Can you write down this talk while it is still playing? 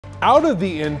Out of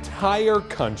the entire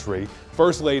country,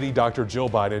 First Lady Dr. Jill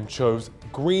Biden chose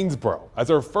Greensboro as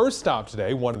her first stop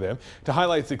today, one of them, to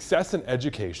highlight success in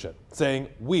education, saying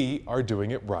we are doing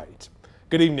it right.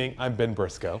 Good evening, I'm Ben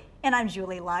Briscoe. And I'm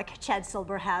Julie Luck. Chad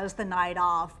Silber has the night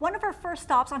off. One of her first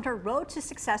stops on her Road to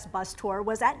Success bus tour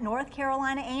was at North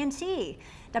Carolina A&T.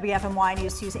 WFMY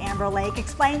News 2's Amber Lake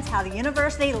explains how the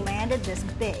university landed this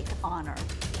big honor.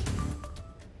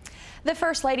 The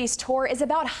First Lady's tour is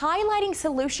about highlighting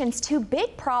solutions to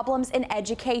big problems in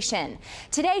education.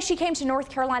 Today she came to North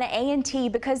Carolina A&T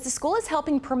because the school is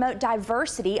helping promote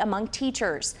diversity among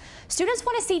teachers. Students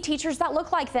want to see teachers that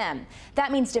look like them.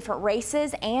 That means different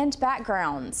races and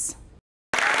backgrounds.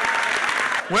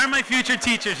 Where are my future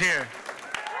teachers here?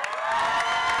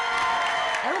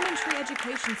 Elementary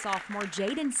education sophomore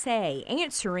Jayden Seay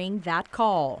answering that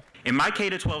call. In my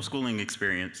K-12 schooling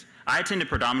experience, I attended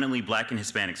predominantly Black and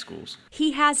Hispanic schools.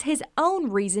 He has his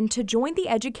own reason to join the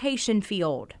education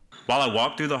field. While I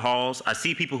walk through the halls, I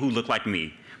see people who look like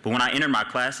me. But when I entered my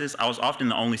classes, I was often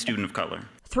the only student of color.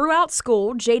 Throughout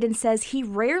school, Jayden says he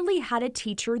rarely had a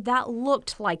teacher that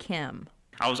looked like him.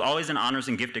 I was always in honors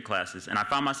and gifted classes, and I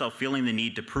found myself feeling the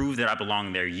need to prove that I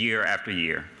belonged there year after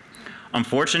year.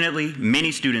 Unfortunately,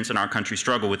 many students in our country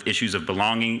struggle with issues of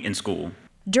belonging in school.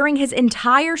 During his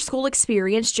entire school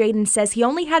experience, Jayden says he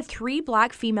only had 3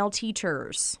 Black female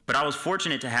teachers. But I was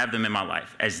fortunate to have them in my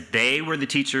life, as they were the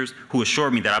teachers who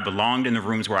assured me that I belonged in the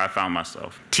rooms where I found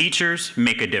myself. Teachers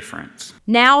make a difference.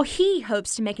 Now he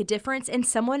hopes to make a difference in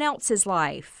someone else's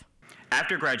life.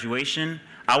 After graduation,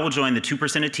 I will join the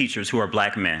 2% of teachers who are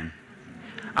Black men.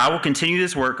 I will continue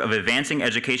this work of advancing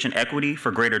education equity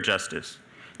for greater justice.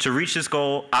 To reach this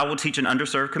goal, I will teach in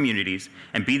underserved communities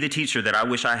and be the teacher that I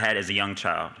wish I had as a young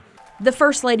child. The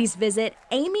First Lady's visit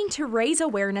aiming to raise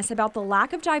awareness about the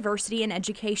lack of diversity in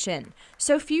education,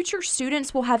 so future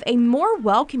students will have a more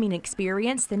welcoming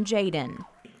experience than Jayden.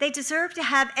 They deserve to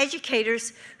have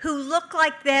educators who look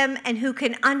like them and who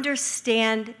can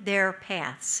understand their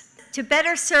paths. To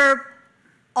better serve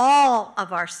all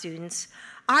of our students,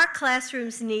 our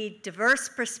classrooms need diverse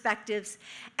perspectives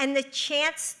and the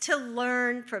chance to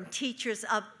learn from teachers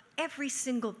of every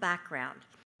single background.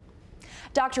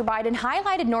 Dr. Biden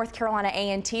highlighted North Carolina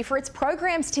A&T for its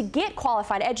programs to get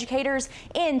qualified educators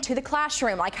into the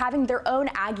classroom, like having their own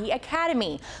Aggie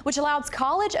Academy, which allows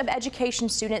College of Education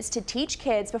students to teach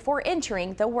kids before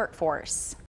entering the workforce.